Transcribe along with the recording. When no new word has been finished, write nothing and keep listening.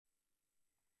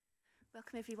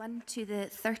Welcome everyone to the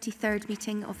 33rd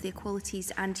meeting of the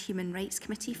Equalities and Human Rights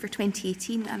Committee for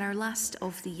 2018 and our last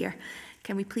of the year.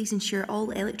 Can we please ensure all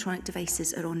electronic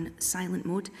devices are on silent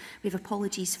mode? We have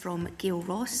apologies from Gail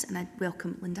Ross and I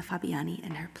welcome Linda Fabiani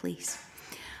in her place.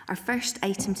 Our first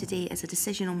item today is a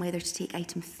decision on whether to take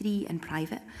item 3 in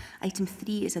private. Item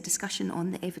 3 is a discussion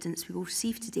on the evidence we will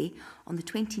receive today on the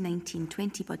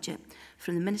 2019-20 budget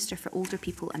from the Minister for Older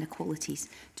People and Equalities.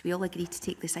 Do we all agree to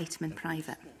take this item in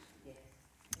private?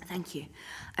 Thank you.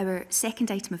 Our second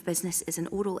item of business is an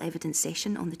oral evidence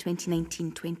session on the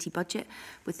 2019-20 budget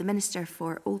with the Minister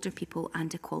for Older People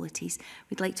and Equalities.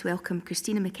 We'd like to welcome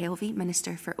Christina McKelvey,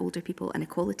 Minister for Older People and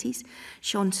Equalities,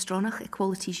 Sean Stronach,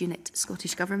 Equalities Unit,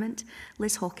 Scottish Government,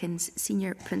 Liz Hawkins,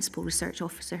 Senior Principal Research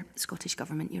Officer, Scottish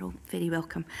Government. You're all very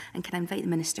welcome. And can I invite the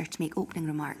Minister to make opening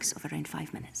remarks of around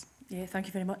 5 minutes? Yeah, thank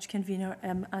you very much, Convener,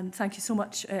 and thank you so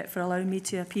much for allowing me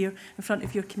to appear in front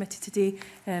of your committee today,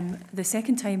 the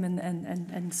second time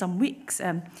in some weeks.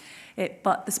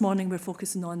 But this morning we're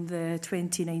focusing on the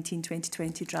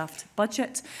 2019-2020 draft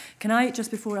budget. Can I,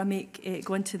 just before I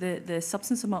go into the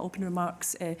substance of my opening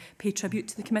remarks, pay tribute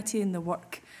to the committee and the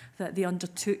work that they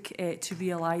undertook to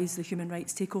realise the Human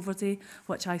Rights Takeover Day,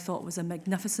 which I thought was a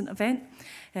magnificent event.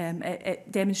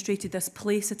 It demonstrated this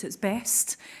place at its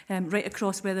best, right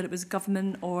across whether it was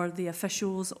government or the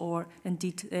officials or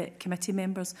indeed committee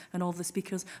members and all the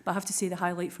speakers. But I have to say the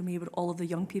highlight for me were all of the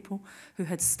young people who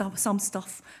had some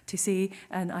stuff to say,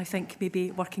 and I think maybe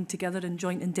working together in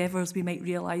joint endeavours we might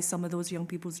realise some of those young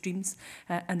people's dreams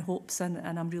and hopes, and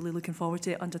I'm really looking forward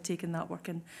to undertaking that work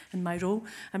in my role.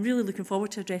 I'm really looking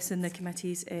forward to addressing the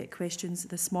committee's questions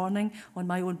this morning on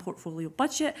my own portfolio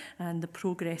budget and the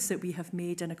progress that we have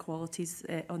made in equalities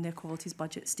on the Equalities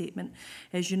budget statement.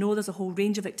 As you know, there's a whole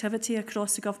range of activity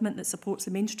across the government that supports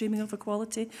the mainstreaming of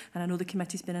equality, and I know the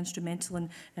committee's been instrumental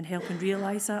in helping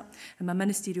realise that. And my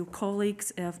ministerial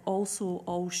colleagues have also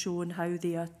all shown how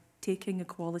they are taking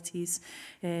equalities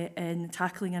and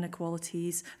tackling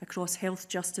inequalities across health,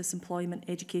 justice, employment,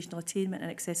 educational attainment and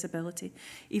accessibility.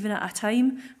 Even at a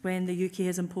time when the UK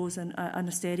has imposed an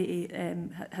austerity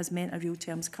has meant a real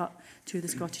terms cut to the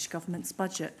Scottish Government's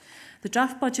budget. The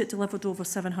draft budget delivered over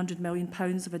 £700 million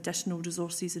of additional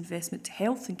resources investment to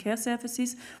health and care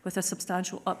services with a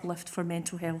substantial uplift for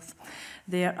mental health.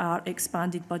 There are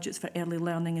expanded budgets for early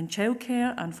learning and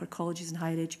childcare and for colleges and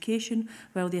higher education,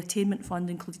 while the attainment fund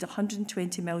included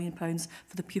 £120 million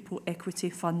for the pupil equity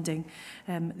funding.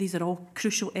 These are all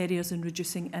crucial areas in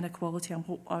reducing inequality.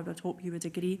 I would hope you would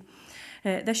agree.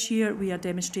 This year we are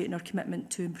demonstrating our commitment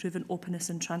to improving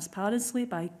openness and transparency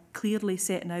by clearly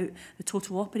setting out the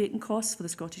total operating costs for the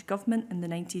Scottish Government in the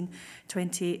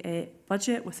 1920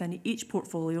 budget within each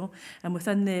portfolio, and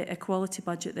within the equality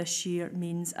budget this year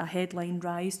means a headline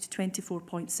rise to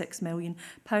 £24.6 million,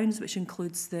 which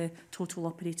includes the total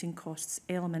operating costs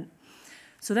element.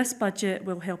 So this budget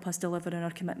will help us deliver on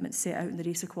our commitments set out in the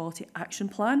Race Equality Action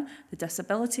Plan, the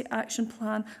Disability Action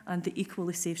Plan and the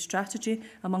Equally Safe Strategy,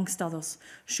 amongst others,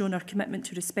 showing our commitment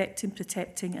to respecting,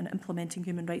 protecting and implementing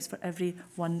human rights for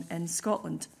everyone in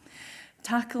Scotland.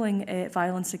 Tackling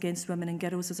violence against women and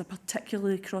girls is a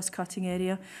particularly cross-cutting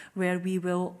area where we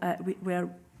will,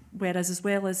 whereas as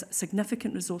well as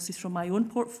significant resources from my own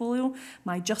portfolio,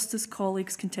 my justice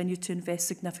colleagues continue to invest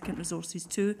significant resources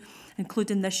too,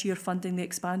 including this year funding the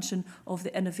expansion of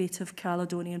the innovative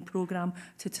Caledonian programme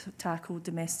to tackle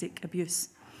domestic abuse.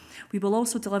 We will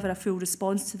also deliver a full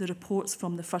response to the reports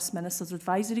from the First Minister's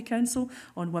Advisory Council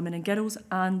on Women and Girls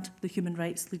and the Human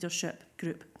Rights Leadership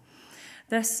Group.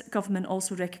 This government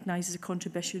also recognises a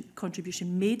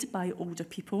contribution made by older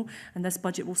people, and this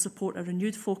budget will support a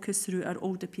renewed focus through our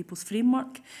older people's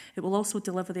framework. It will also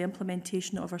deliver the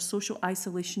implementation of our social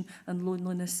isolation and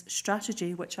loneliness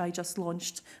strategy, which I just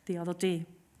launched the other day.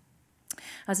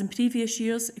 As in previous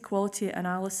years, equality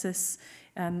analysis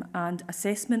and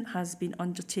assessment has been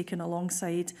undertaken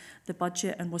alongside the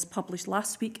budget and was published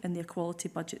last week in the Equality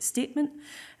Budget Statement.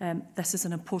 This is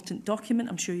an important document,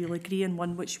 I'm sure you'll agree, and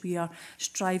one which we are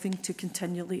striving to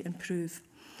continually improve.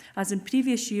 As in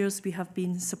previous years, we have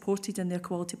been supported in the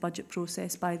equality budget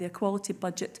process by the Equality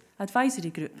Budget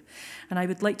Advisory Group, and I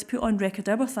would like to put on record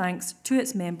our thanks to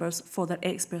its members for their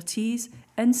expertise,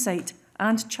 insight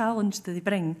and challenge that they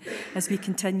bring as we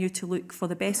continue to look for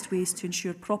the best ways to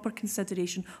ensure proper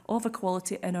consideration of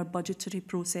equality in our budgetary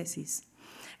processes.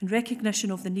 In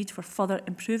recognition of the need for further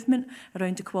improvement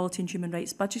around equality and human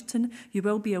rights budgeting, you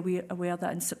will be aware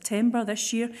that in September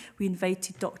this year we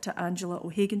invited Dr Angela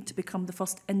O'Hagan to become the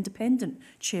first independent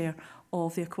chair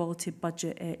of the Equality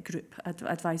Budget Group,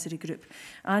 Advisory Group.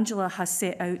 Angela has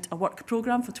set out a work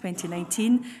programme for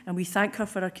 2019, and we thank her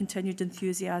for her continued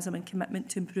enthusiasm and commitment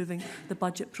to improving the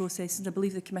budget process. And I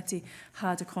believe the committee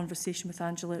had a conversation with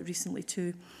Angela recently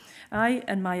too. I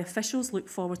and my officials look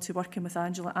forward to working with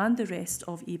Angela and the rest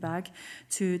of EBAG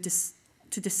to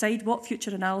decide what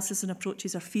future analysis and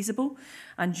approaches are feasible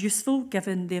and useful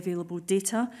given the available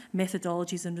data,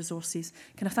 methodologies and resources.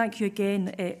 Can I thank you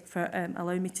again for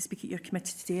allowing me to speak at your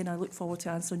committee today, and I look forward to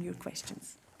answering your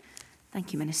questions.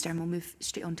 Thank you, Minister, and we'll move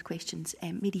straight on to questions.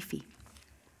 Mary Fee.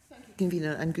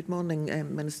 Convener, and good morning,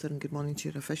 Minister, and good morning to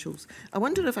your officials. I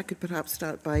wonder if I could perhaps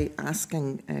start by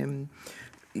asking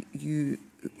you,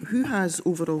 who has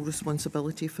overall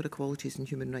responsibility for equalities and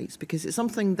human rights? Because it's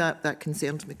something that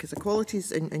concerns me, because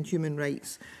equalities and human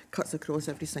rights cuts across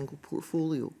every single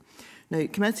portfolio. Now,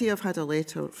 committee have had a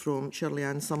letter from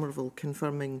Shirley-Ann Somerville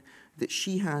confirming that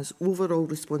she has overall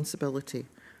responsibility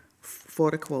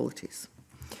for equalities.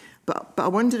 But I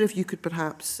wonder if you could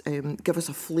perhaps give us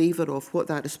a flavour of what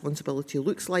that responsibility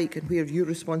looks like and where your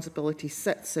responsibility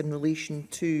sits in relation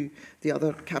to the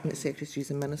other Cabinet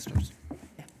Secretaries and Ministers.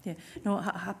 Yeah, no,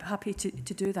 happy to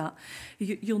do that.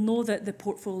 You'll know that the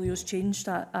portfolio's changed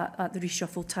at the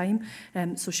reshuffle time.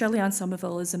 So Shirley-Ann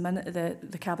Somerville is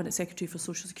the Cabinet Secretary for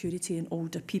Social Security and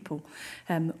Older People.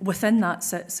 Within that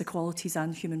sits equalities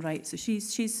and human rights. So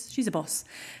she's a boss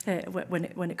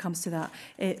when it comes to that.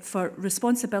 For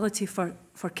responsibility for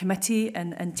committee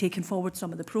and taking forward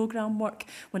some of the programme work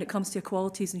when it comes to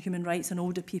equalities and human rights and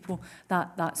older people,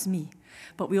 that's me.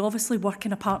 But we obviously work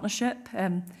in a partnership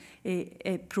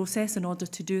a process in order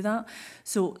to do that.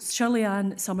 So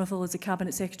Shirley-Ann Somerville as the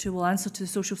Cabinet Secretary will answer to the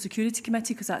Social Security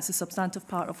Committee because that's a substantive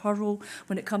part of her role.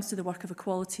 When it comes to the work of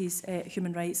equalities,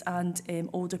 human rights and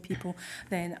older people,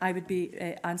 then I would be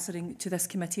answering to this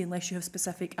committee unless you have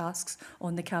specific asks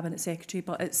on the Cabinet Secretary.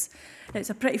 But it's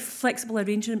a pretty flexible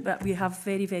arrangement, but we have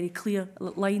very, very clear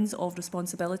lines of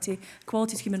responsibility.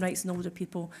 Equalities, human rights and older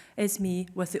people is me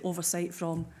with the oversight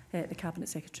from the Cabinet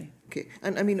Secretary. Okay,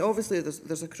 and I mean obviously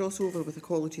there's a crossover with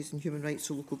equalities and human rights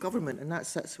to local government, and that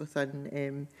sits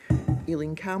within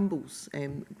Aileen Campbell's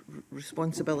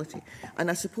responsibility. And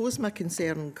I suppose my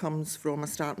concern comes from a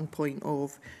starting point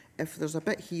of if there's a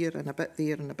bit here and a bit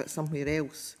there and a bit somewhere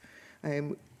else,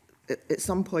 at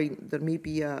some point there may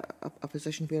be a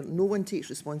position where no one takes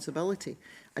responsibility,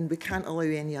 and we can't allow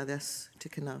any of this to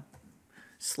kind of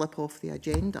slip off the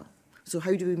agenda. So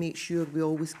how do we make sure we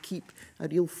always keep a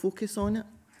real focus on it?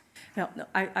 Well, no,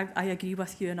 I agree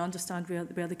with you and understand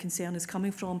where the concern is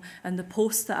coming from. And the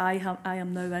post that I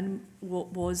am now in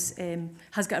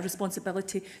has got a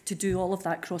responsibility to do all of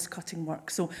that cross-cutting work.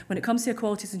 So when it comes to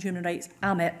equalities and human rights,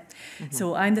 I'm it. Mm-hmm.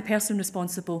 So I'm the person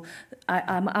responsible. I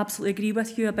absolutely agree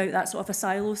with you about that sort of a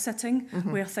silo sitting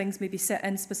where things maybe sit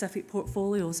in specific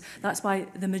portfolios. That's why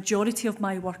the majority of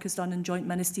my work is done in joint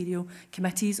ministerial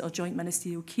committees or joint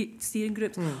ministerial steering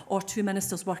groups or two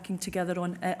ministers working together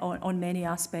on many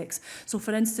aspects. So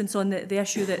for instance, on the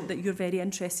issue that you're very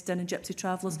interested in Gypsy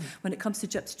Travellers, when it comes to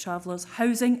Gypsy Travellers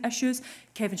housing issues,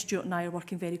 Kevin Stewart and I are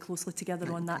working very closely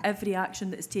together on that. Every action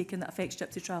that is taken that affects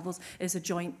Gypsy Travellers is a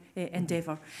joint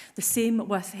endeavour. The same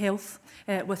with health,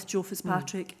 with Joe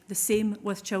Fitzpatrick, the same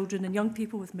with children and young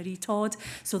people with Marie Todd.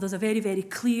 So there's a very, very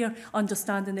clear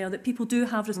understanding there that people do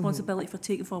have responsibility for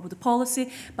taking forward the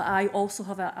policy, but I also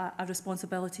have a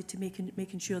responsibility to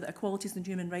making sure that equalities and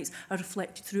human rights are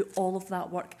reflected through all of that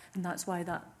work, and that's why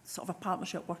that sort of a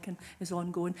partnership working is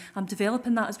ongoing. I'm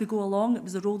developing that as we go along. It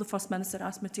was the role the First Minister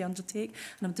asked me to undertake,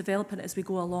 and I'm developing it as we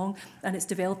go along, and it's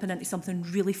developing into something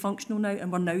really functional now,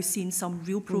 and we're now seeing some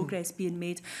real progress being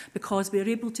made because we're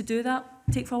able to do that,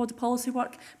 take forward the policy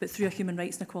work, but through a human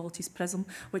rights and equalities prism,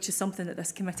 which is something that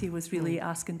this committee was really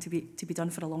asking to be done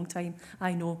for a long time.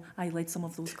 I know I led some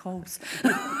of those calls.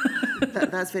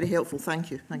 That's very helpful.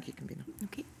 Thank you. Thank you, Convener.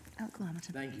 Okay.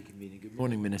 Thank you, Convener. Good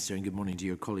morning, Minister, and good morning to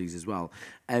your colleagues as well.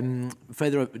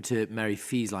 Further up to Mary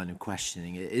Fee's line of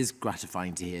questioning, it is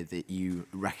gratifying to hear that you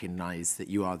recognise that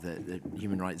you are the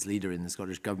human rights leader in the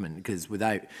Scottish Government, because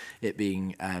without it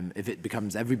being, if it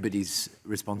becomes everybody's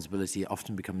responsibility, it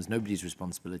often becomes nobody's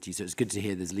responsibility. So it's good to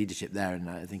hear there's leadership there, and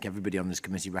I think everybody on this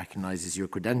committee recognises your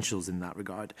credentials in that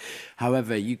regard.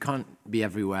 However, you can't be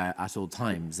everywhere at all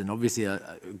times, and obviously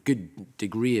a good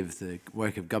degree of the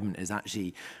work of government is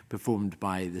actually performed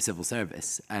by the civil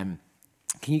service.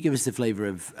 Can you give us a flavour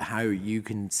of how you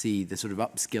can see the sort of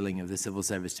upskilling of the civil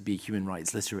service to be human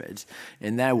rights literate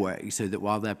in their work, so that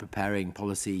while they're preparing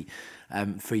policy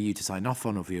for you to sign off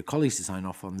on or for your colleagues to sign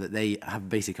off on, that they have a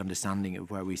basic understanding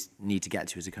of where we need to get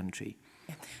to as a country?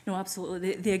 No,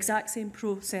 absolutely. The exact same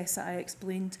process that I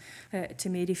explained to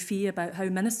Mary Fee about how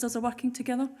ministers are working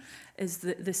together is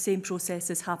the same process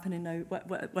is happening now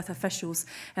with officials.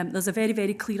 There's a very,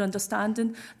 very clear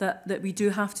understanding that we do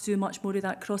have to do much more of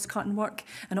that cross-cutting work,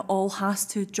 and it all has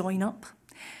to join up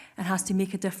and has to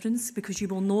make a difference, because you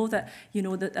will know that, you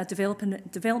know, that a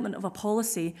development of a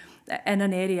policy in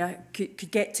an area could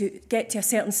get to a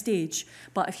certain stage,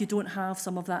 but if you don't have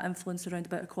some of that influence around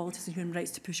about equalities and human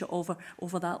rights to push it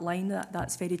over that line,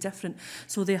 that's very different.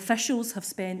 So the officials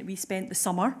we spent the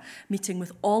summer meeting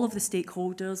with all of the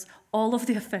stakeholders, all of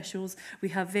the officials. We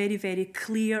have very, very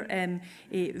clear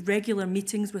regular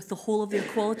meetings with the whole of the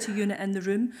equality unit in the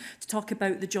room to talk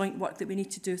about the joint work that we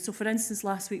need to do. So for instance,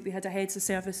 last week we had a heads of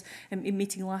service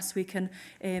meeting last week,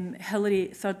 and Hilary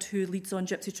Third, who leads on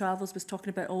Gypsy Travellers, was talking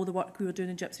about all the work we were doing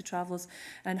in Gypsy Travellers,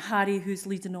 and Harry, who's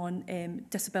leading on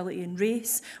disability and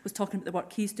race, was talking about the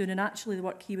work he's doing, and actually the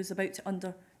work he was about to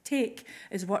undertake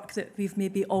is work that we've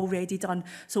maybe already done.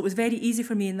 So it was very easy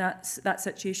for me in that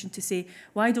situation to say,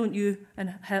 why don't you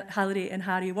and Hilary and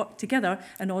Harry work together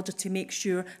in order to make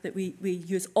sure that we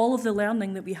use all of the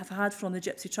learning that we have had from the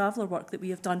Gypsy Traveller work that we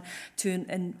have done to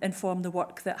inform the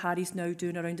work that Harry's now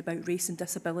doing around about race and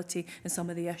disability and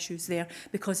some of the issues there,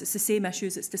 because it's the same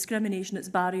issues, it's discrimination, it's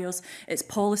barriers, it's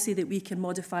policy that we can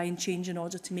modify and change in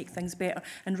order to make things better.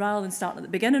 And rather than starting at the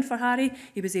beginning for Harry,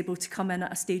 he was able to come in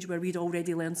at a stage where we'd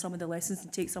already learned some of the lessons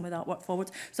and take some of that work forward.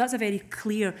 So that's a very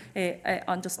clear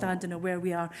understanding of where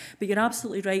we are. But you're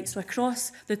absolutely right. So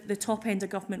across the top end of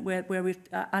government where we're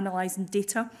analysing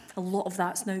data, a lot of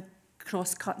that's now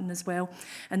cross-cutting as well.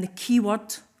 And the key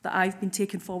word that I've been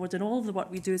taking forward in all of the work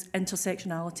we do is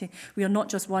intersectionality. We are not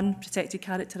just one protected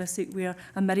characteristic, we are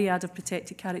a myriad of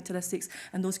protected characteristics,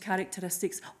 and those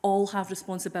characteristics all have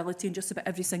responsibility in just about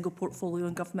every single portfolio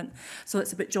in government. So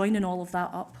it's about joining all of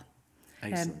that up.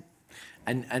 Excellent.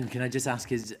 And can I just ask,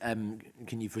 can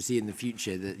you foresee in the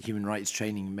future that human rights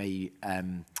training may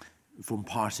form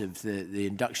part of the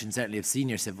induction, certainly of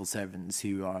senior civil servants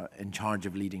who are in charge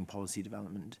of leading policy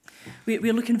development?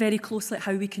 We're looking very closely at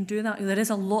how we can do that. There is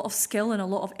a lot of skill and a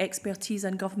lot of expertise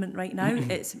in government right now.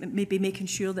 It's maybe making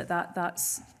sure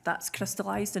that's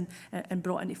crystallised and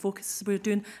brought into focus. We're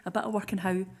doing a bit of work on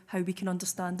how we can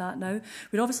understand that now.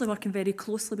 We're obviously working very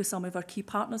closely with some of our key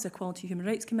partners, the Equality Human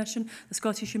Rights Commission, the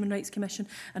Scottish Human Rights Commission,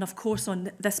 and of course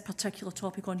on this particular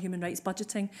topic on human rights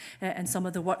budgeting and some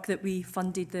of the work that we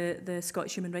funded the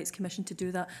Scottish Human Rights Commission to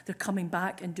do that. They're coming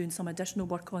back and doing some additional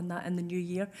work on that in the new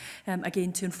year,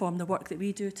 again to inform the work that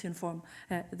we do, to inform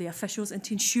the officials, and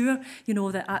to ensure, you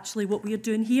know, that actually what we are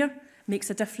doing here makes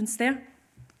a difference there.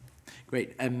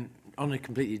 Great. On a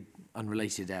completely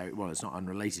unrelated area, well, it's not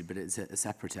unrelated, but it's a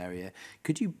separate area,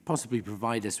 could you possibly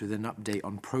provide us with an update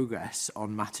on progress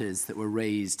on matters that were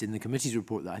raised in the committee's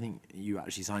report that I think you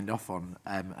actually signed off on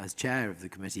as chair of the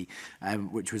committee,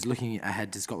 which was looking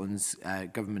ahead to Scotland's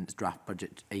government's draft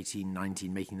budget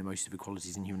 18-19, making the most of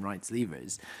equalities and human rights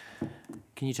levers?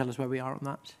 Can you tell us where we are on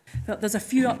that? Well, there's a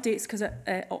few updates because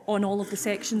on all of the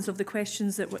sections of the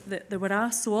questions that were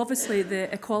asked. So obviously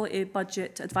the Equality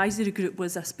Budget Advisory Group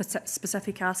was a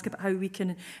specific ask about how we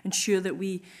can ensure that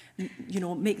we, you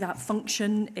know, make that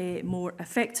function more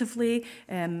effectively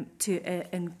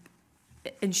to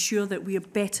ensure that we are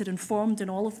better informed in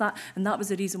all of that. And that was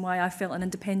the reason why I felt an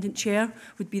independent chair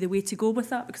would be the way to go with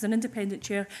that, because an independent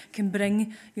chair can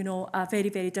bring, you know, a very,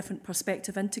 very different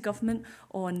perspective into government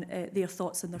on their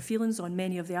thoughts and their feelings on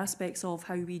many of the aspects of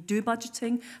how we do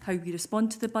budgeting, how we respond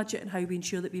to the budget, and how we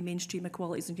ensure that we mainstream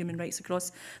equalities and human rights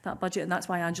across that budget. And that's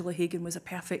why Angela Hagan was a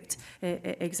perfect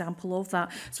example of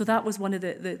that. So that was one of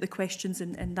the questions,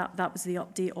 and that was the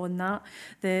update on that.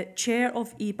 The chair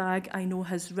of EBAG, I know,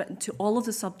 has written to all of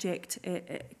the subject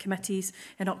committees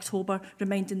in October,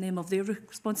 reminding them of their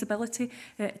responsibility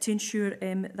to ensure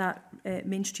that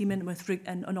mainstreaming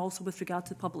and also with regard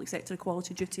to the public sector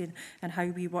equality duty and how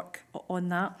we work on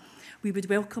that. We would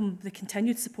welcome the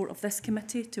continued support of this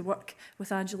committee to work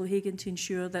with Angela Hagan to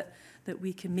ensure that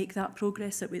we can make that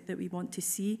progress that we want to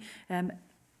see.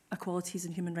 Equalities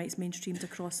and human rights mainstreamed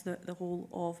across the whole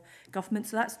of government.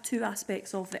 So that's two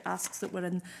aspects of the asks that were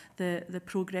in the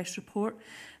progress report.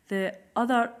 The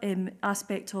other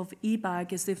aspect of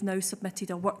EBAG is they've now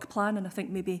submitted a work plan, and I think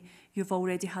maybe you've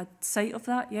already had sight of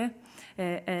that, yeah?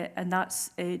 And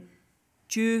that's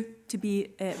due to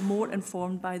be more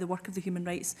informed by the work of the Human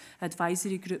Rights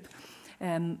Advisory Group.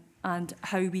 and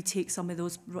how we take some of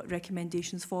those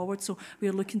recommendations forward. So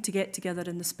we're looking to get together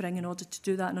in the spring in order to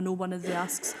do that. And I know one of the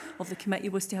asks of the committee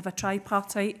was to have a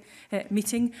tripartite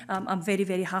meeting. I'm very,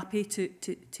 very happy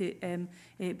to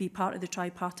be part of the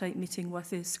tripartite meeting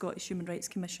with the Scottish Human Rights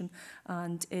Commission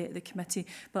and the committee.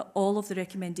 But all of the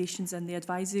recommendations in the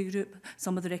advisory group,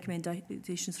 some of the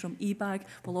recommendations from EBAG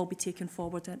will all be taken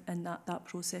forward in that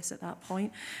process at that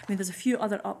point. I mean, there's a few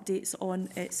other updates on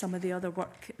some of the other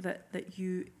work that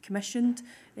you commissioned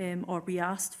or we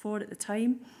asked for at the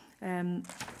time.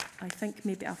 I think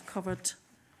maybe I've covered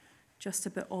just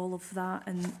about all of that,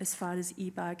 and as far as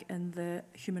EBAG and the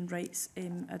Human Rights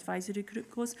Advisory Group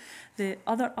goes. The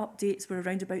other updates were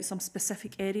around about some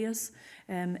specific areas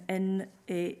in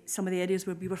some of the areas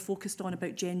where we were focused on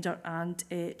about gender and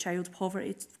child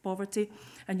poverty.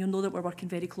 And you'll know that we're working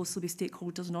very closely with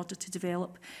stakeholders in order to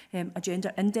develop a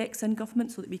gender index in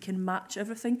government so that we can match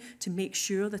everything to make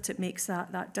sure that it makes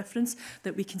that difference,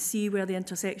 that we can see where the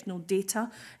intersectional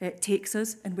data takes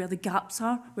us and where the gaps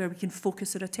are, where we can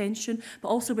focus our attention, but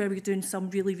also where we're doing some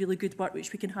really, really good work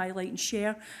which we can highlight and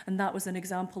share. And that was an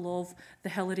example of the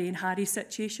Hillary and Harry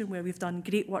situation, where we've done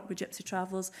great work with Gypsy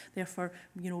Travellers. Therefore,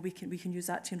 you know, we can use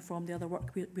that to inform the other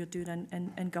work we're doing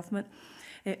in government.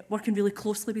 Working really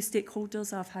closely with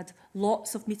stakeholders. I've had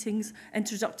lots of meetings,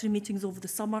 introductory meetings over the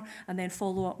summer, and then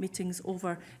follow-up meetings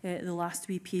over the last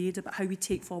wee period about how we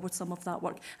take forward some of that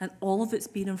work. And all of it's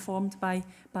been informed by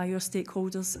your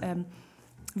stakeholders.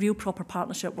 Real proper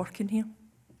partnership working here.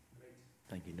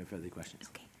 Thank you. No further questions.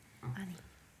 Okay. Annie.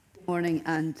 Good morning,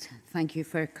 and thank you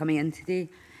for coming in today.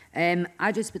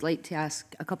 I just would like to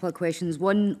ask a couple of questions.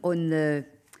 One on the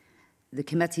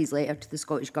committee's letter to the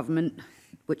Scottish Government,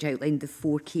 which outlined the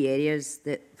 4 key areas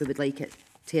that we would like it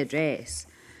to address.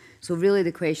 So really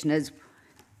the question is,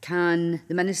 can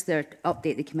the Minister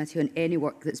update the committee on any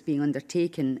work that's being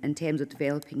undertaken in terms of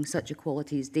developing such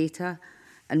equalities data,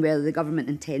 and whether the Government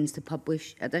intends to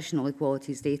publish additional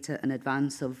equalities data in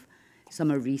advance of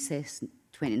summer recess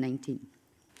 2019?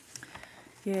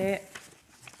 Yeah,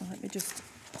 let me just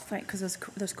think, because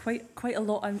there's quite a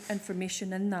lot of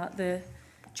information in that. The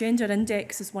Gender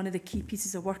Index is one of the key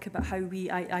pieces of work about how we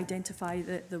identify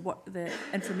the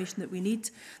information that we need.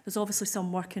 There's obviously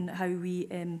some work in how we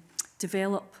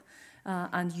develop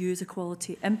and use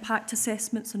equality impact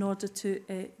assessments in order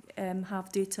to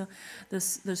have data.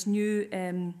 There's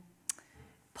new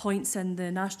points in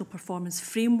the National Performance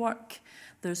Framework.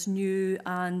 There's new,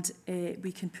 and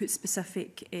we can put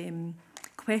specific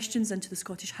questions into the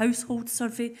Scottish Household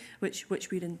Survey, which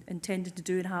we're intended to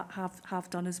do and have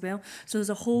done as well. So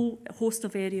there's a whole host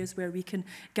of areas where we can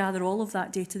gather all of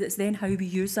that data. That's then how we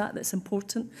use that's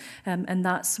important. And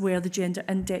that's where the Gender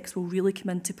Index will really come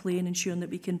into play in ensuring that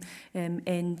we can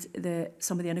end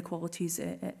some of the inequalities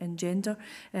in gender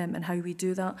and how we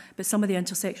do that. But some of the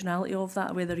intersectionality of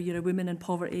that, whether you're a woman in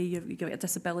poverty, you've got a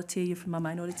disability, you're from a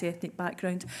minority ethnic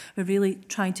background, we're really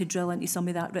trying to drill into some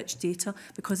of that rich data,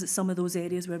 because it's some of those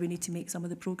areas where we need to make some of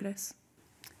the progress.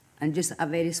 And just a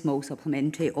very small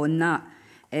supplementary on that.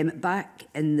 Back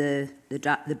in the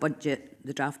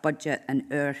draft budget,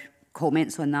 and our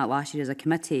comments on that last year as a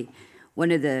committee,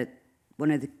 one of the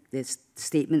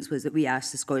statements was that we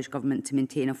asked the Scottish Government to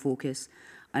maintain a focus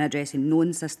on addressing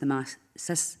known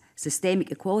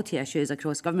systemic equality issues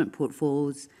across government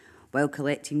portfolios while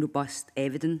collecting robust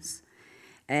evidence.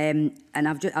 And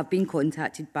I've been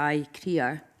contacted by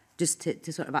CREA just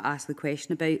to sort of ask the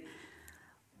question about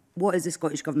what is the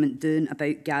Scottish Government doing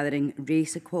about gathering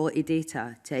race equality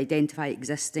data to identify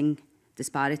existing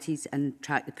disparities and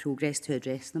track the progress to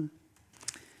address them?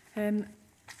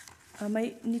 I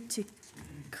might need to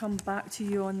come back to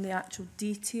you on the actual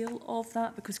detail of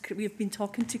that, because we've been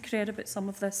talking to CREA about some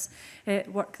of this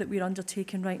work that we're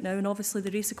undertaking right now. And obviously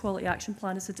the Race Equality Action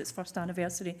Plan has had its first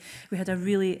anniversary. We had a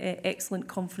really excellent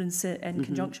conference in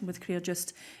conjunction with CREA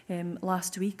just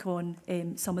last week on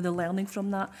some of the learning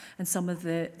from that and some of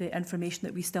the information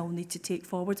that we still need to take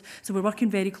forward. So we're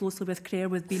working very closely with CREA,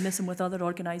 with BMIS and with other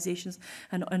organisations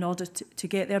in order to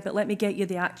get there. But let me get you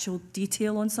the actual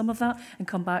detail on some of that and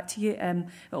come back to you. It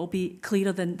will be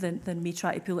clearer than me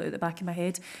trying to pull it out the back of my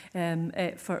head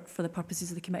for the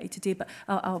purposes of the committee today. But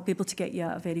I'll be able to get you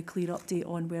a very clear update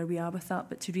on where we are with that.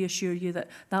 But to reassure you that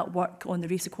that work on the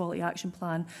Race Equality Action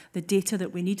Plan, the data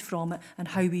that we need from it and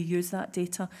how we use that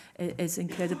data is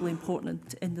incredibly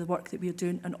important in the work that we're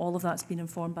doing. And all of that's been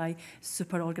informed by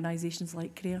super organisations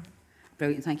like CREA.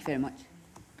 Brilliant, thank you very much.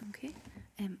 Okay.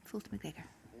 Fulton McGregor.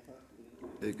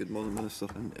 Good morning, Minister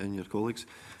and your colleagues.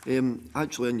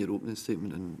 Actually, in your opening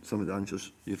statement and some of the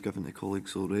answers you've given to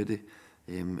colleagues already,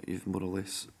 you've more or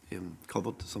less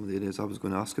covered some of the areas I was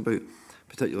going to ask about,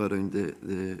 particularly around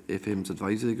the FM's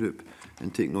advisory group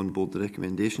and taking on board the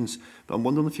recommendations. But I'm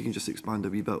wondering if you can just expand a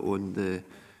wee bit on the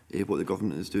what the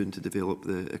government is doing to develop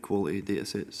the equality data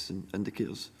sets and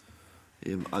indicators.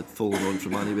 I'd follow on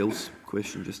from Annie Will's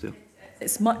question just there.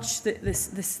 It's much the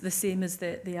same as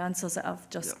the answers that I've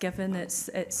just given. It's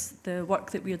the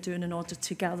work that we're doing in order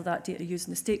to gather that data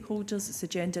using the stakeholders. It's the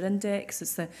gender index.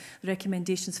 It's the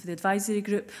recommendations for the advisory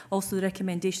group. Also the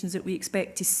recommendations that we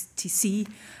expect to see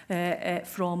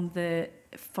from the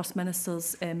First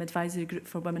Minister's advisory group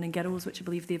for women and girls, which I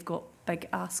believe they've got big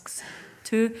asks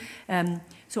too.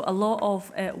 So a lot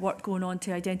of work going on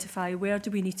to identify where do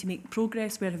we need to make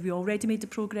progress, where have we already made the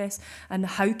progress, and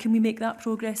how can we make that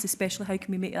progress, especially how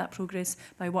can we make that progress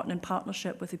by working in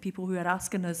partnership with the people who are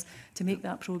asking us to make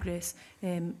that progress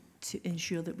to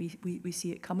ensure that we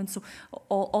see it coming. So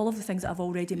all of the things that I've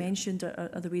already mentioned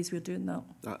are the ways we're doing that.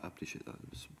 I appreciate that. It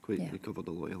was quite, we covered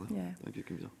a lot earlier. Yeah. Thank you,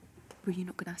 Convener. Were you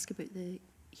not going to ask about the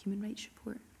human rights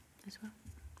report as well?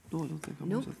 No, I don't think I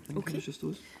was. I think it was just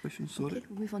those questions. Sorry. Okay,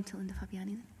 we'll move on to Linda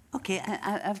Fabiani then. Okay,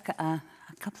 I've got a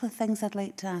couple of things I'd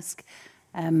like to ask.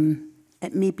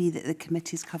 It may be that the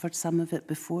committee's covered some of it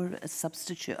before as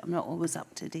substitute. I'm not always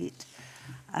up to date.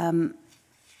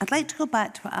 I'd like to go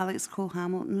back to what Alex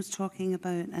Cole-Hamilton was talking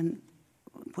about and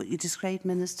what you described,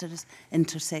 Minister, as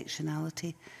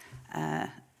intersectionality,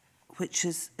 which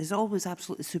is always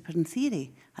absolutely super in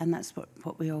theory, and that's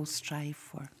what we all strive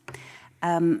for.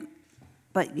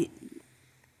 But you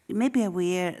may be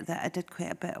aware that I did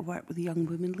quite a bit of work with the Young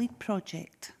Women Lead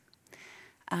project.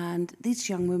 And these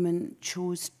young women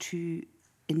chose to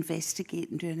investigate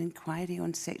and do an inquiry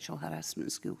on sexual harassment in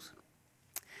schools.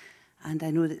 And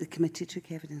I know that the committee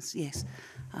took evidence, yes.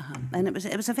 And it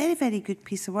was a very, very good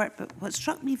piece of work. But what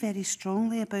struck me very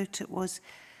strongly about it was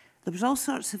there was all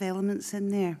sorts of elements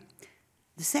in there.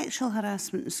 The sexual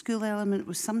harassment in school element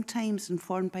was sometimes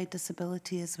informed by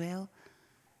disability as well,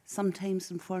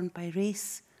 sometimes informed by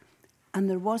race, and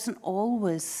there wasn't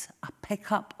always a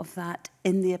pick-up of that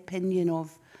in the opinion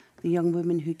of the young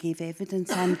women who gave evidence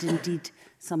and indeed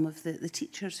some of the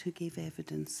teachers who gave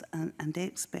evidence and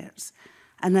experts.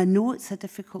 And I know it's a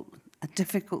difficult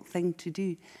thing to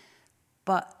do,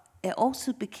 but it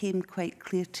also became quite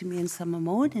clear to me in some of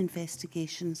my own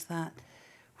investigations that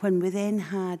when we then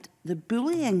had the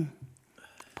bullying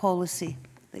policy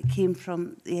that came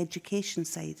from the education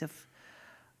side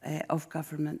of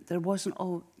government, there wasn't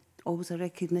always a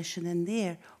recognition in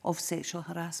there of sexual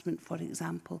harassment, for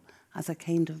example, as a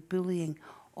kind of bullying,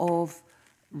 of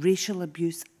racial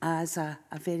abuse as a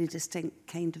very distinct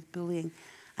kind of bullying.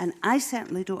 And I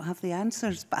certainly don't have the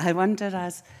answers, but I wonder,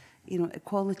 as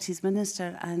Equalities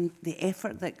Minister, and the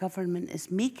effort that government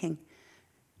is making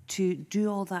to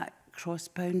do all that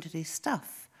cross-boundary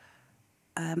stuff,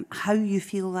 how you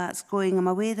feel that's going. I'm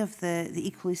aware of the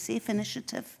Equally Safe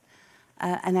initiative,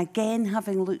 and again,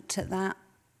 having looked at that,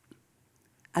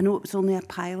 I know it was only a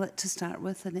pilot to start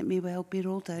with, and it may well be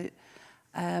rolled out,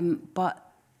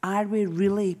 but are we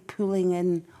really pulling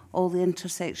in all the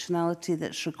intersectionality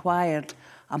that's required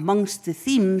amongst the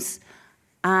themes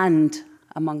and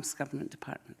amongst government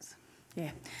departments?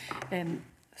 Yeah.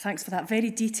 Thanks for that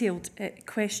very detailed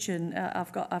question.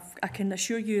 I can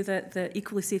assure you that the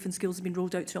Equally Safe in Schools has been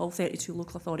rolled out to all 32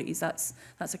 local authorities. That's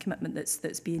a commitment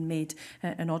that's being made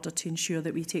in order to ensure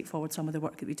that we take forward some of the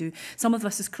work that we do. Some of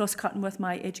this is cross-cutting with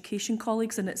my education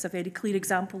colleagues, and it's a very clear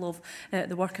example of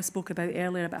the work I spoke about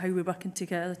earlier, about how we're working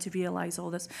together to realise all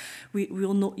this.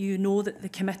 You know that the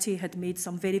committee had made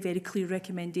some very, very clear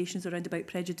recommendations around about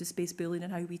prejudice-based bullying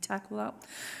and how we tackle that.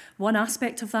 One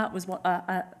aspect of that was what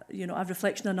a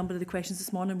reflection on a number of the questions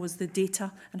this morning was the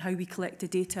data and how we collect the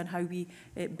data and how we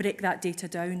break that data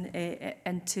down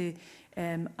into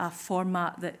a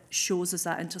format that shows us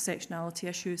that intersectionality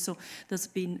issue. So there's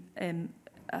been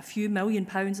a few £1 million,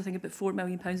 I think about £4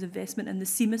 million investment in the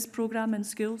CMIS programme in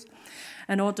schools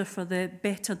in order for the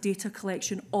better data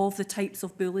collection of the types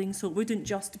of bullying. So it wouldn't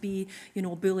just be,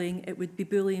 bullying, it would be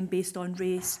bullying based on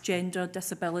race, gender,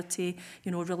 disability,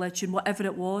 religion, whatever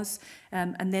it was.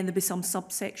 And then there'd be some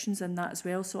subsections in that as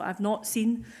well. So I've not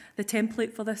seen the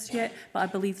template for this yet, but I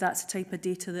believe that's the type of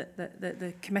data that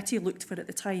the committee looked for at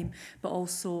the time, but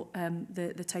also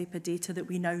the type of data that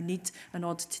we now need in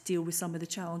order to deal with some of the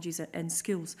challenges in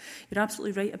schools. You're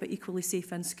absolutely right about Equally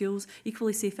Safe in Schools.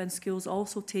 Equally Safe in Schools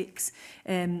also takes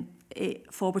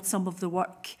forward some of the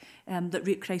work that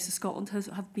Rape Crisis Scotland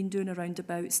have been doing around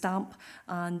about STAMP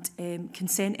and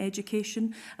consent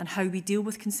education and how we deal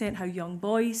with consent, how young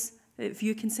boys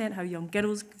view consent, how young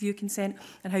girls view consent,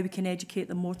 and how we can educate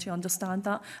them more to understand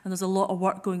that. And there's a lot of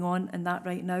work going on in that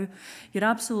right now. You're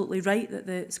absolutely right that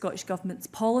the Scottish Government's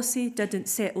policy didn't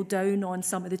settle down on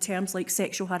some of the terms like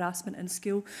sexual harassment in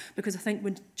school, because I think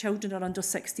when children are under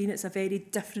 16, it's a very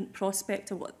different prospect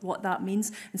of what that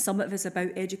means. And some of it is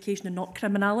about education and not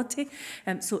criminality.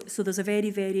 So there's a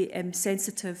very, very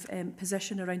sensitive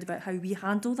position around about how we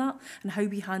handle that and how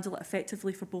we handle it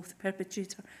effectively for both the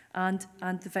perpetrator and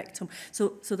the victim.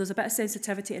 So there's a bit of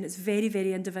sensitivity, and it's very,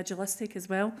 very individualistic as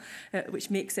well, which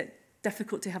makes it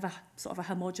difficult to have a sort of a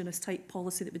homogenous type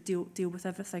policy that would deal with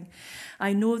everything.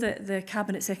 I know that the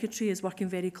Cabinet Secretary is working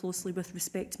very closely with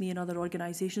Respect Me and other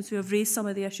organisations who have raised some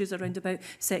of the issues around about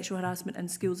sexual harassment in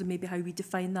schools and maybe how we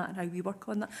define that and how we work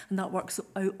on that, and that works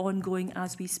out ongoing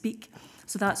as we speak.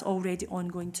 So that's already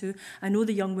ongoing too. I know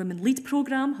the Young Women Lead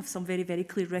programme have some very, very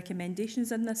clear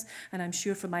recommendations in this, and I'm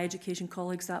sure for my education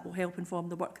colleagues that will help inform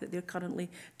the work that they're currently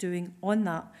doing on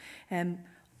that.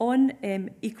 On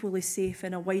Equally Safe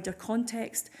in a wider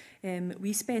context,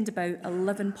 we spend about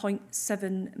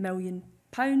 £11.7 million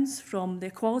from the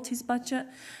Equalities budget.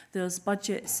 There's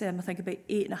budgets, I think about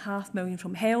 £8.5 million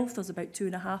from health, there's about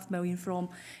 £2.5 million from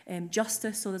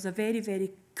justice, so there's a very,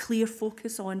 very clear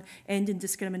focus on ending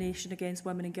discrimination against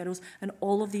women and girls, and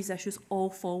all of these issues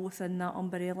all fall within that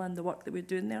umbrella and the work that we're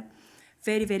doing there.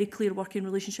 Very, very clear working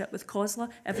relationship with COSLA.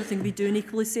 Everything we do in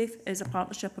Equally Safe is a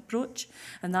partnership approach,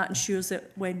 and that ensures that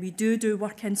when we do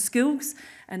work in schools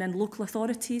and in local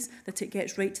authorities, that it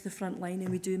gets right to the front line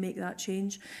and we do make that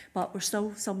change. But we're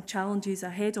still some challenges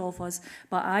ahead of us,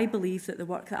 but I believe that the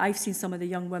work that I've seen some of the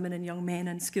young women and young men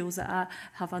in schools that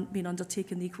have been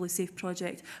undertaking the Equally Safe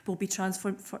project will be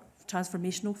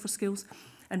transformational for schools.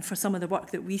 And for some of the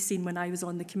work that we've seen when I was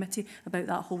on the committee about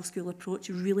that whole school approach,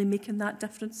 really making that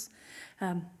difference.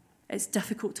 It's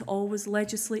difficult to always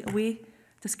legislate away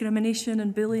discrimination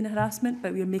and bullying and harassment,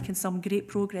 but we're making some great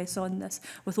progress on this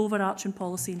with overarching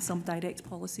policy and some direct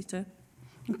policy too.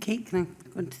 Okay, can I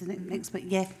go on to the next bit?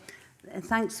 Yeah,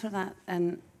 thanks for that.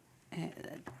 And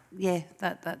yeah,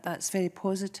 that's very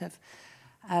positive.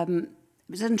 It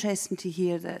was interesting to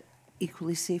hear that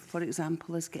Equally Safe, for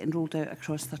example, is getting rolled out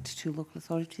across 32 local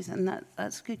authorities, and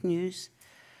that's good news.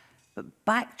 But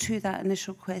back to that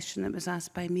initial question that was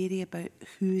asked by Mary about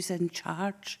who's in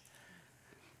charge,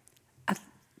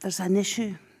 there's an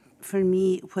issue for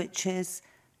me, which is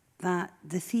that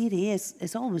the theory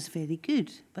is always very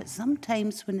good, but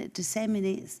sometimes when it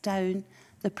disseminates down,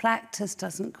 the practice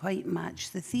doesn't quite match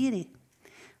the theory.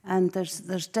 And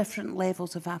there's different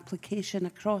levels of application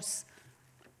across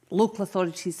local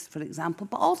authorities, for example,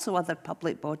 but also other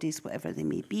public bodies, whatever they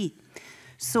may be.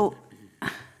 So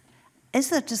is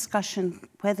there discussion,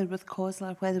 whether with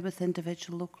COSLA, whether with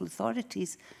individual local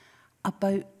authorities,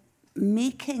 about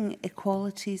making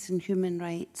equalities and human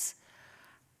rights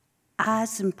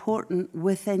as important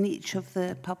within each of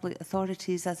the public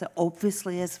authorities as it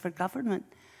obviously is for government?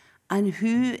 And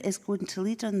who is going to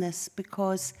lead on this?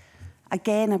 Because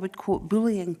again, I would quote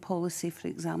bullying policy, for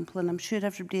example, and I'm sure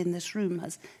everybody in this room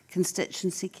has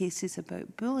constituency cases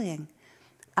about bullying.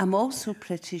 I'm also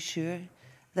pretty sure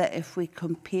that if we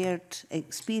compared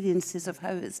experiences of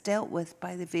how it's dealt with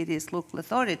by the various local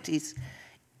authorities,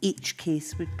 each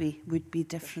case would be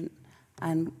different.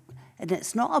 And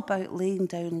it's not about laying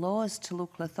down laws to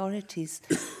local authorities.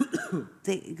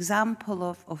 The example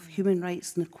of human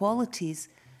rights and equalities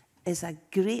is a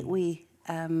great way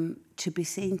to be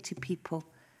saying to people,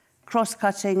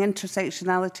 cross-cutting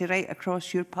intersectionality right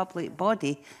across your public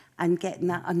body and getting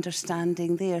that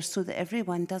understanding there so that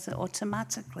everyone does it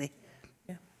automatically.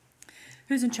 Yeah.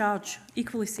 Who's in charge?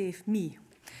 Equally Safe, me.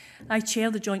 I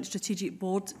chair the Joint Strategic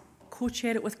Board,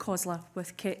 co-chair it with COSLA,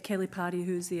 with Kelly Parry,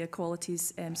 who's the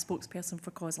Equalities spokesperson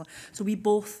for COSLA. So we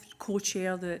both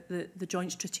co-chair the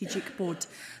Joint Strategic Board.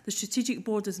 The Strategic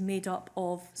Board is made up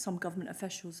of some government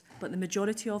officials, but the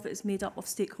majority of it is made up of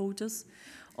stakeholders,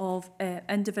 of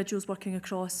individuals working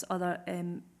across other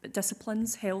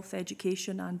disciplines, health,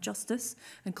 education and justice,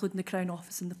 including the Crown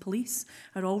Office and the police,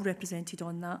 are all represented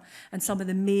on that. And some of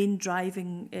the main driver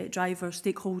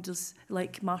stakeholders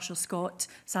like Marsha Scott,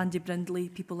 Sandy Brindley,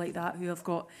 people like that who have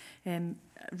got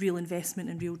real investment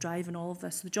and real drive in all of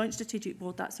this. So the Joint Strategic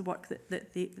Board, that's the work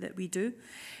that we do.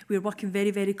 We're working very,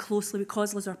 very closely with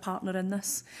COSLA as our partner in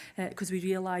this, because we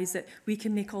realise that we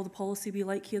can make all the policy we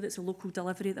like here, that's a local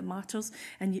delivery that matters.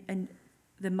 And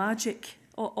the magic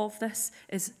of this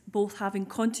is both having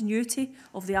continuity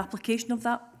of the application of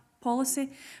that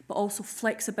policy, but also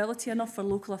flexibility enough for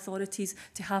local authorities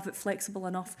to have it flexible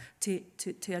enough to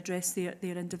address their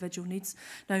individual needs.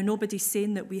 Now, nobody's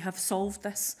saying that we have solved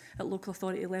this at local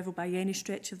authority level by any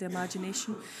stretch of the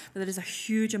imagination, but there is a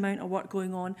huge amount of work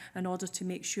going on in order to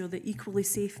make sure that equally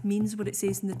safe means what it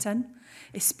says in the tin,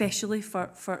 especially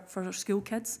for our school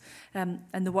kids, and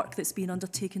the work that's been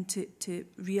undertaken to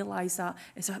realise that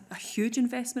is a huge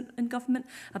investment in government.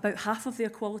 About half of the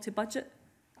equality budget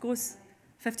goes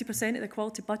 50% of the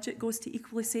quality budget goes to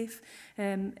Equally Safe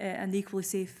and the Equally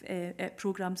Safe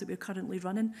programmes that we're currently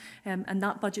running. And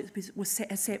that budget was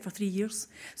set for 3 years.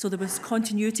 So there was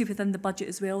continuity within the budget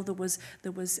as well. There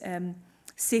was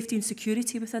safety and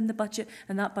security within the budget,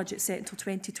 and that budget set until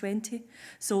 2020.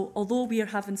 So although we are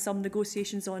having some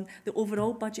negotiations on the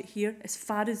overall budget here, as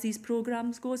far as these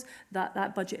programmes goes,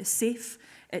 that budget is safe,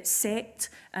 it's set,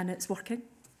 and it's working.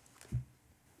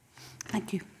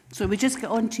 Thank you. So we just get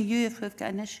on to you if we've got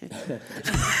an issue.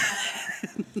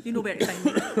 You know where to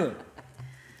find me.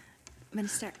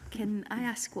 Minister, can I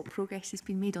ask what progress has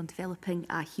been made on developing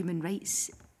a human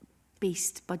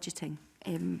rights-based budgeting,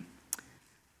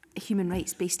 a human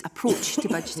rights-based approach to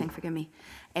budgeting, forgive me,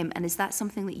 and is that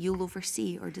something that you'll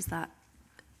oversee, or does that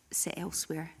sit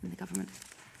elsewhere in the government?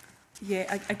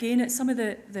 Yeah, again, it's some of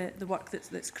the work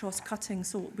that's cross-cutting.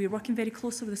 So we're working very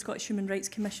closely with the Scottish Human Rights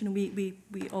Commission, and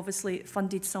we obviously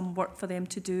funded some work for them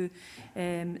to do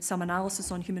some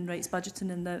analysis on human rights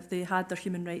budgeting, and they had their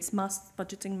human rights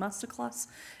budgeting masterclass,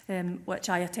 which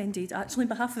I attended actually on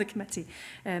behalf of the committee.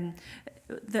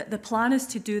 The plan is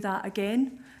to do that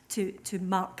again, to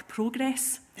mark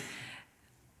progress.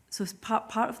 So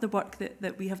part of the work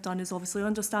that we have done is obviously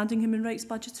understanding human rights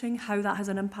budgeting, how that has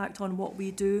an impact on what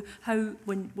we do, how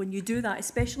when you do that,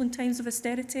 especially in times of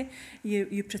austerity,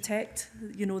 you protect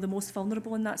the most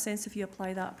vulnerable in that sense if you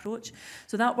apply that approach.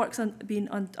 So that work's being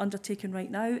undertaken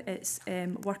right now. It's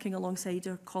working alongside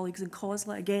our colleagues in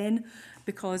COSLA again,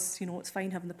 because it's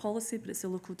fine having the policy, but it's the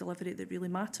local delivery that really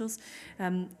matters.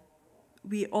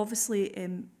 We obviously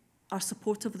are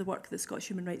supportive of the work that the Scottish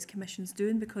Human Rights Commission is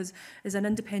doing, because as an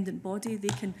independent body, they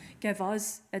can give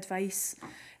us advice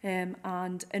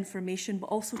and information, but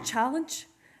also challenge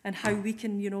and how we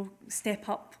can, step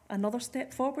up another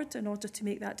step forward in order to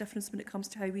make that difference when it comes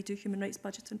to how we do human rights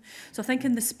budgeting. So I think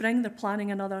in the spring they're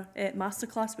planning another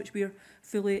masterclass, which we're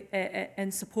fully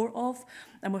in support of,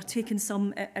 and we're taking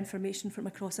some information from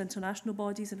across international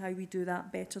bodies and how we do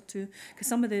that better too. Because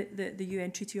some of the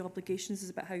UN treaty obligations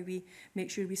is about how we make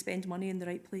sure we spend money in the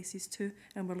right places too,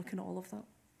 and we're looking at all of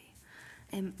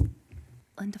that.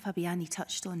 Linda Fabiani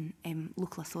touched on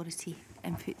local authority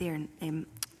input there, and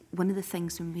one of the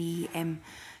things when we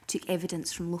took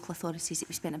evidence from local authorities that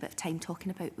we spent a bit of time talking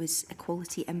about was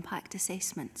equality impact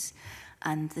assessments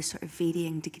and the sort of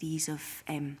varying degrees of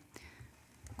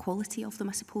quality of them,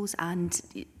 I suppose, and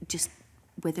just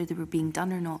whether they were being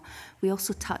done or not. We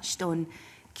also touched on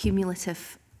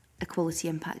cumulative equality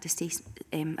impact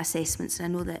assessments, and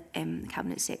I know that the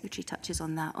Cabinet Secretary touches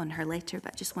on that on her letter,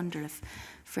 but I just wonder if,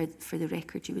 for the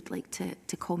record, you would like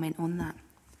to comment on that.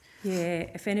 Yeah,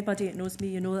 if anybody that knows me,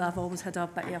 you know that I've always had a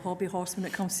bit of a hobby horse when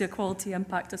it comes to equality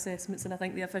impact assessments, and I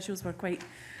think the officials were quite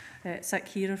sick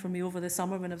hearing from me over the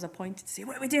summer when I was appointed to say,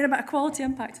 what are we doing about equality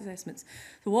impact assessments?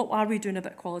 So what are we doing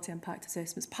about equality impact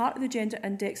assessments? Part of the gender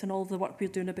index and all of the work we're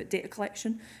doing about data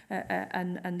collection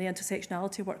and the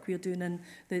intersectionality work we're doing in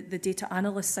the data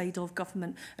analyst side of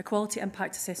government, equality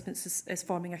impact assessments is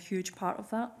forming a huge part of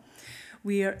that.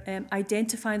 We're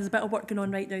identifying, there's a bit of work going on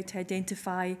right now to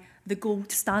identify the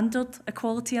gold standard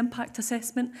equality impact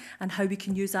assessment and how we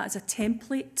can use that as a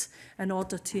template in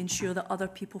order to ensure that other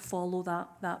people follow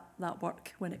that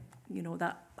work when it,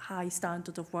 that high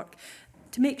standard of work,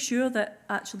 to make sure that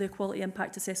actually equality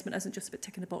impact assessment isn't just about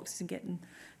ticking the boxes and getting,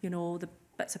 the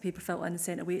bits of paper filled in and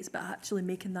sent away. It's about actually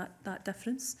making that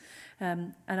difference.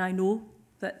 And I know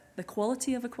that the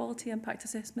quality of equality impact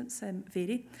assessments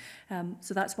vary.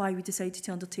 So that's why we decided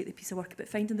to undertake the piece of work about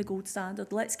finding the gold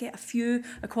standard. Let's get a few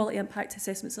equality impact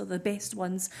assessments that are the best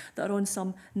ones that are on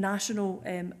some national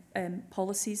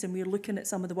policies, and we're looking at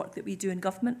some of the work that we do in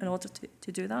government in order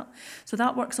to do that. So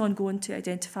that work's ongoing to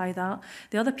identify that.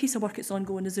 The other piece of work that's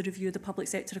ongoing is a review of the public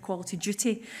sector equality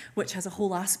duty, which has a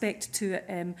whole aspect to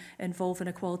it involving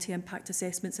equality impact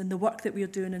assessments, and the work that we're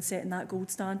doing in setting that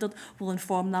gold standard will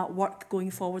inform that work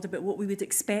going forward about what we would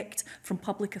expect from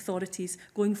public authorities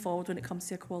going forward when it comes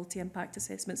to equality impact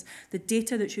assessments, the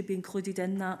data that should be included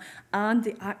in that, and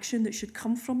the action that should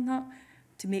come from that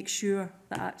to make sure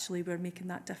that actually we're making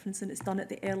that difference and it's done at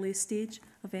the earliest stage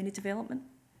of any development.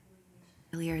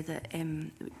 earlier that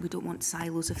we don't want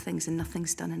silos of things and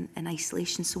nothing's done in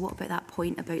isolation. So what about that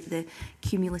point about the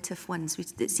cumulative ones?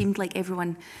 It seemed like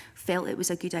everyone felt it was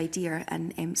a good idea,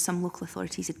 and some local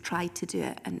authorities had tried to do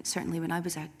it. And certainly when I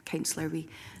was a councillor, we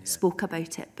spoke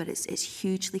about it, but it's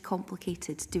hugely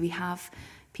complicated. Do we have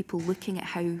people looking at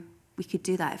how we could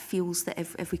do that? It feels that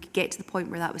if we could get to the point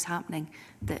where that was happening,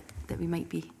 that we might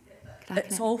be...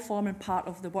 It's all forming part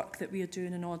of the work that we are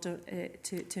doing in order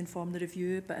to inform the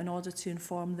review, but in order to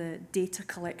inform the data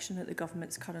collection that the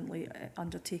government's currently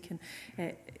undertaking.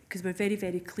 Because we're very,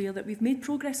 very clear that we've made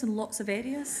progress in lots of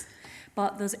areas,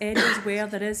 but there's areas where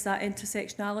there is that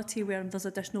intersectionality, where there's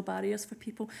additional barriers for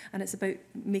people, and it's about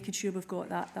making sure we've got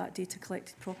that data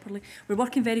collected properly. We're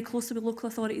working very closely with local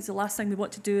authorities. The last thing we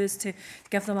want to do is to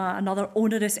give them another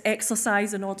onerous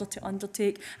exercise in order to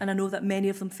undertake, and I know that many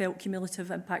of them felt cumulative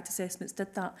impact assessments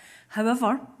did that.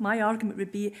 However, my argument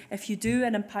would be if you do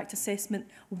an impact assessment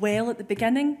well at the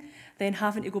beginning, then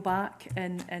having to go back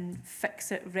and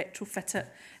fix it, retrofit it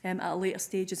at a later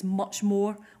stage is much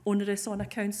more onerous on a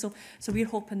council. So we're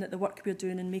hoping that the work we're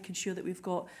doing in making sure that we've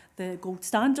got the gold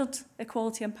standard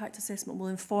equality impact assessment will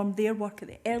inform their work at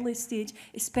the earliest stage,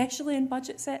 especially in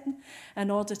budget setting,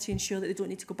 in order to ensure that they don't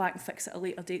need to go back and fix it at a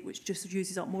later date, which just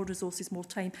uses up more resources, more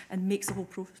time, and makes the whole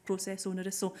process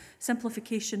onerous. So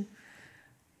simplification.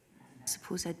 I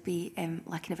suppose I'd be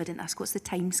lacking if I didn't ask, what's the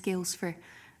timescales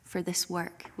for this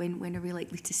work? When are we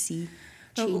likely to see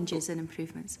changes and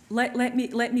improvements? Let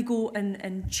me go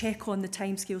and check on the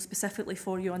timescale specifically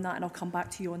for you on that, and I'll come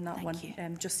back to you on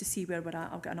that just to see where we're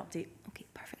at. I'll get an update. Okay,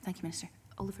 perfect. Thank you, Minister.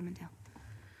 Oliver Mundell.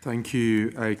 Thank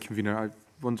you, Convener. I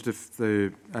wondered if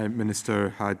the Minister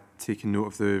had taken note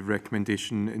of the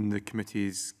recommendation in the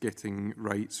committee's Getting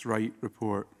Rights Right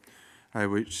report,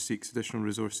 which seeks additional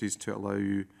resources to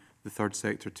allow the third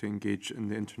sector to engage in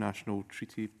the international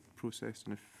treaty process,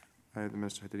 and if the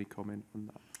Minister had any comment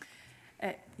on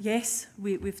that. Yes,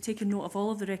 we've taken note of all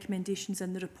of the recommendations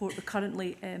in the report. We're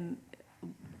currently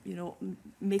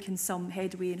making some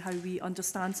headway in how we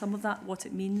understand some of that, what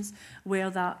it means, where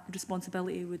that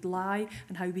responsibility would lie,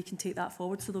 and how we can take that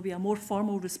forward. So there'll be a more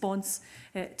formal response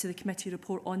to the committee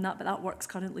report on that, but that work's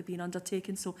currently being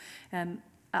undertaken. So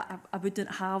I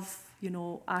wouldn't have,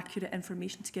 accurate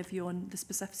information to give you on the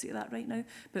specificity of that right now,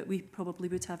 but we probably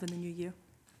would have in the new year.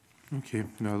 Okay,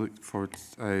 no, I look forward,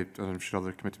 and I'm sure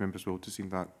other committee members will, to seeing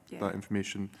that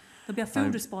information. There'll be a full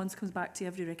response, comes back to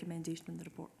every recommendation in the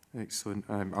report. Excellent.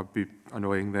 I'll be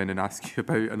annoying then and ask you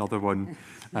about another one,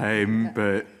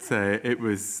 but it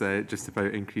was just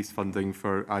about increased funding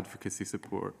for advocacy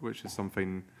support, which is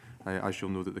something, as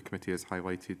you'll know, that the committee has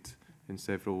highlighted in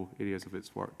several areas of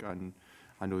its work, and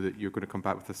I know that you're going to come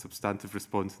back with a substantive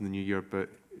response in the new year, but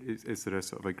is there a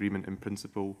sort of agreement in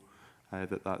principle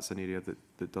that that's an area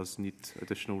that does need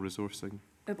additional resourcing?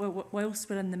 Well, whilst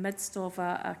we're in the midst of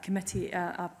a committee,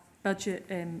 a budget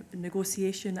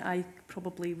negotiation, I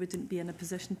probably wouldn't be in a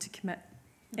position to commit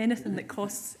anything that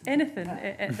costs anything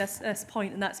at this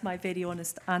point, and that's my very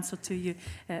honest answer to you,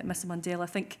 Mr Mundell. I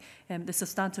think the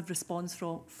substantive response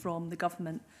from the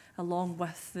government, along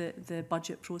with the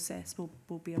budget process,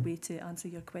 will be a way to answer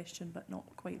your question, but not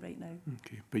quite right now.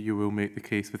 Okay, but you will make the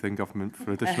case within government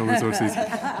for additional resources?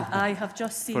 I have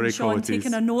just seen Sean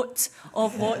taking a note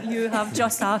of what you have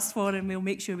just asked for, and we'll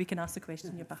make sure we can ask the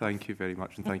question on your behalf. Thank you very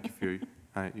much, and thank you for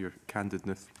your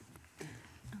candidness.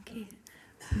 Okay.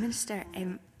 Minister,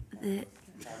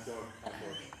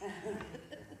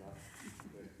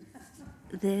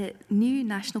 the new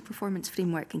national performance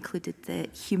framework included the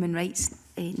human rights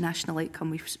national outcome: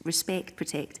 we respect,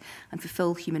 protect and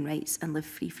fulfil human rights and live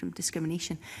free from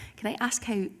discrimination. Can I ask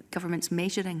how government's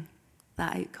measuring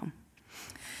that outcome?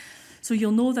 So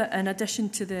you'll know that in addition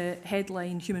to the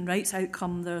headline human rights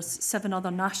outcome, there's 7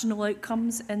 other national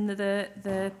outcomes in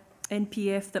the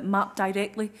NPF that map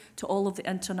directly to all of the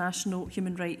international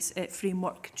human rights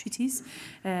framework treaties.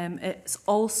 It's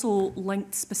also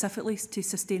linked specifically to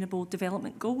sustainable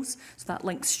development goals, so that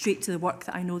links straight to the work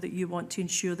that I know that you want to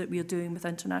ensure that we are doing with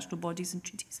international bodies and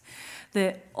treaties.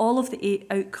 All of the 8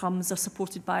 outcomes are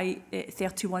supported by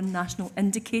 31 national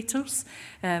indicators,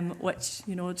 which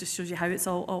just shows you how it's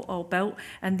all built.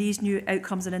 And these new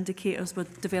outcomes and indicators were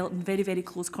developed in very, very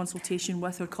close consultation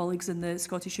with our colleagues in the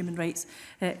Scottish Human Rights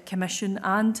Commission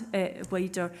and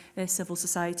wider civil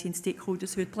society and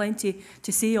stakeholders who had plenty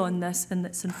to say on this, and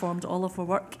it's informed all of our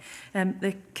work.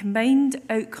 The combined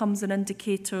outcomes and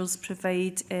indicators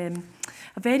provide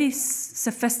very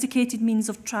sophisticated means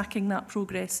of tracking that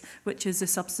progress, which is the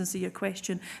substance of your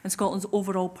question, and Scotland's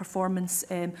overall performance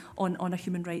on a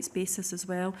human rights basis as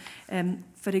well.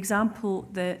 For example,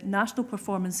 the National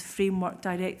Performance Framework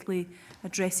directly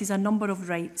addresses a number of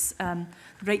rights.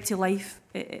 Right to life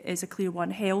is a clear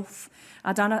one. Health,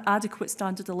 adequate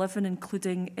standard of living,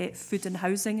 including food and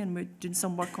housing, and we're doing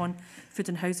some work on food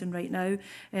and housing right now.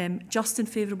 Just and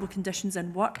favourable conditions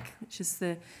in work, which is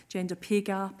the gender pay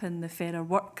gap and the fairer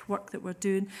work that we're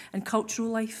doing. And cultural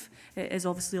life is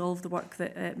obviously all of the work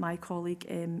that my colleague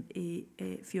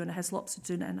Fiona Hislop's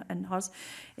doing in her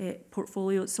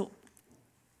portfolio. So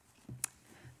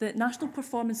the National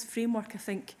Performance Framework, I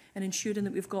think, in ensuring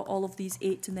that we've got all of these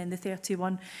 8 and then the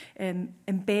 31,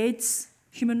 embeds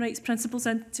human rights principles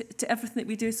into everything that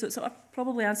we do. So it sort of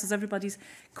probably answers everybody's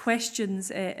questions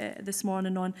this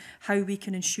morning on how we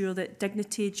can ensure that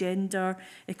dignity, gender,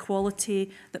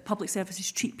 equality, that public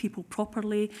services treat people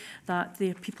properly, that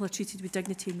their people are treated with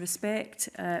dignity and respect,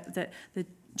 that the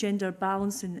gender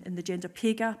balance and the gender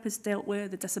pay gap is dealt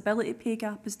with, the disability pay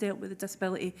gap is dealt with, the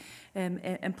disability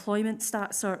employment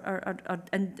stats are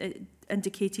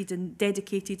indicated and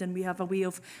dedicated, and we have a way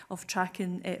of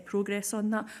tracking progress on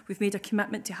that. We've made a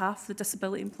commitment to half the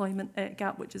disability employment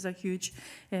gap, which is a huge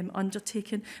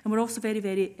undertaking. And we're also very,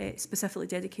 very specifically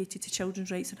dedicated to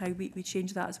children's rights and how we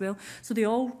change that as well. So they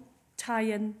all tie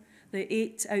in. The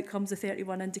 8 outcomes, the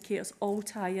 31 indicators, all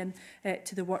tie in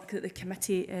to the work that the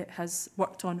committee has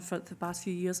worked on for the past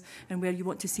few years, and where you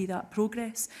want to see that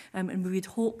progress. And we would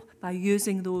hope by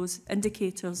using those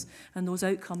indicators and those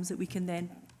outcomes that we can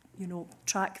then, you know,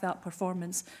 track that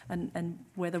performance and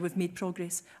whether we've made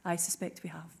progress. I suspect we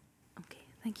have. Okay,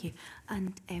 thank you.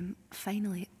 And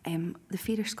finally, the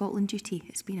Fairer Scotland duty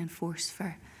has been in force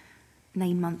for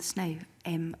 9 months now.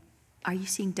 Are you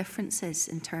seeing differences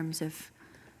in terms of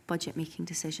budget making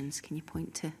decisions? Can you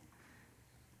point to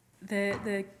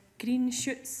the green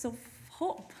shoots of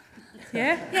hope?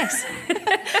 Yeah. Yes.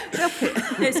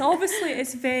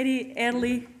 It's very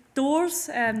early doors,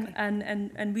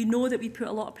 and we know that we put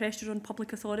a lot of pressure on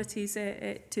public authorities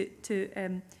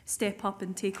to step up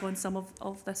and take on some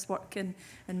of this work and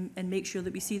make sure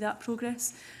that we see that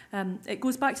progress. It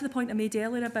goes back to the point I made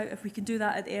earlier about if we can do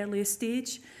that at the earliest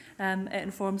stage. It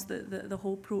informs the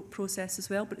whole process as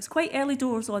well. But it's quite early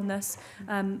doors on this.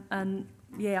 And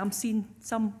yeah, I'm seeing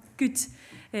some good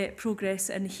progress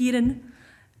and hearing,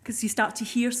 because you start to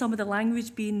hear some of the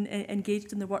language being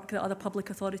engaged in the work that other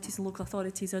public authorities and local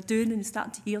authorities are doing, and you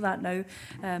start to hear that now.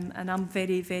 And I'm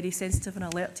very, very sensitive and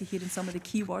alert to hearing some of the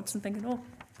key words and thinking, oh,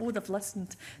 they've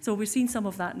listened. So we're seeing some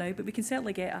of that now, but we can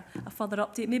certainly get a further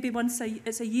update. Maybe once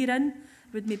it's a year in,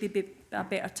 would maybe be a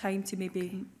better time to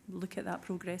maybe look at that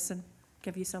progress and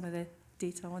give you some of the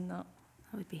data on that.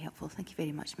 That would be helpful. Thank you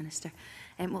very much, Minister.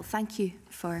 Well, thank you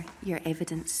for your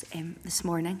evidence this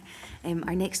morning.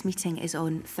 Our next meeting is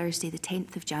on Thursday, the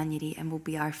 10th of January, and will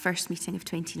be our first meeting of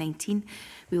 2019.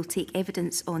 We will take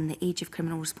evidence on the Age of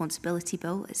Criminal Responsibility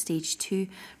Bill at Stage 2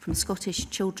 from the Scottish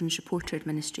Children's Reporter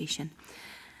Administration.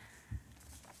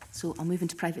 So I'll move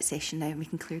into private session now and we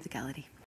can clear the gallery.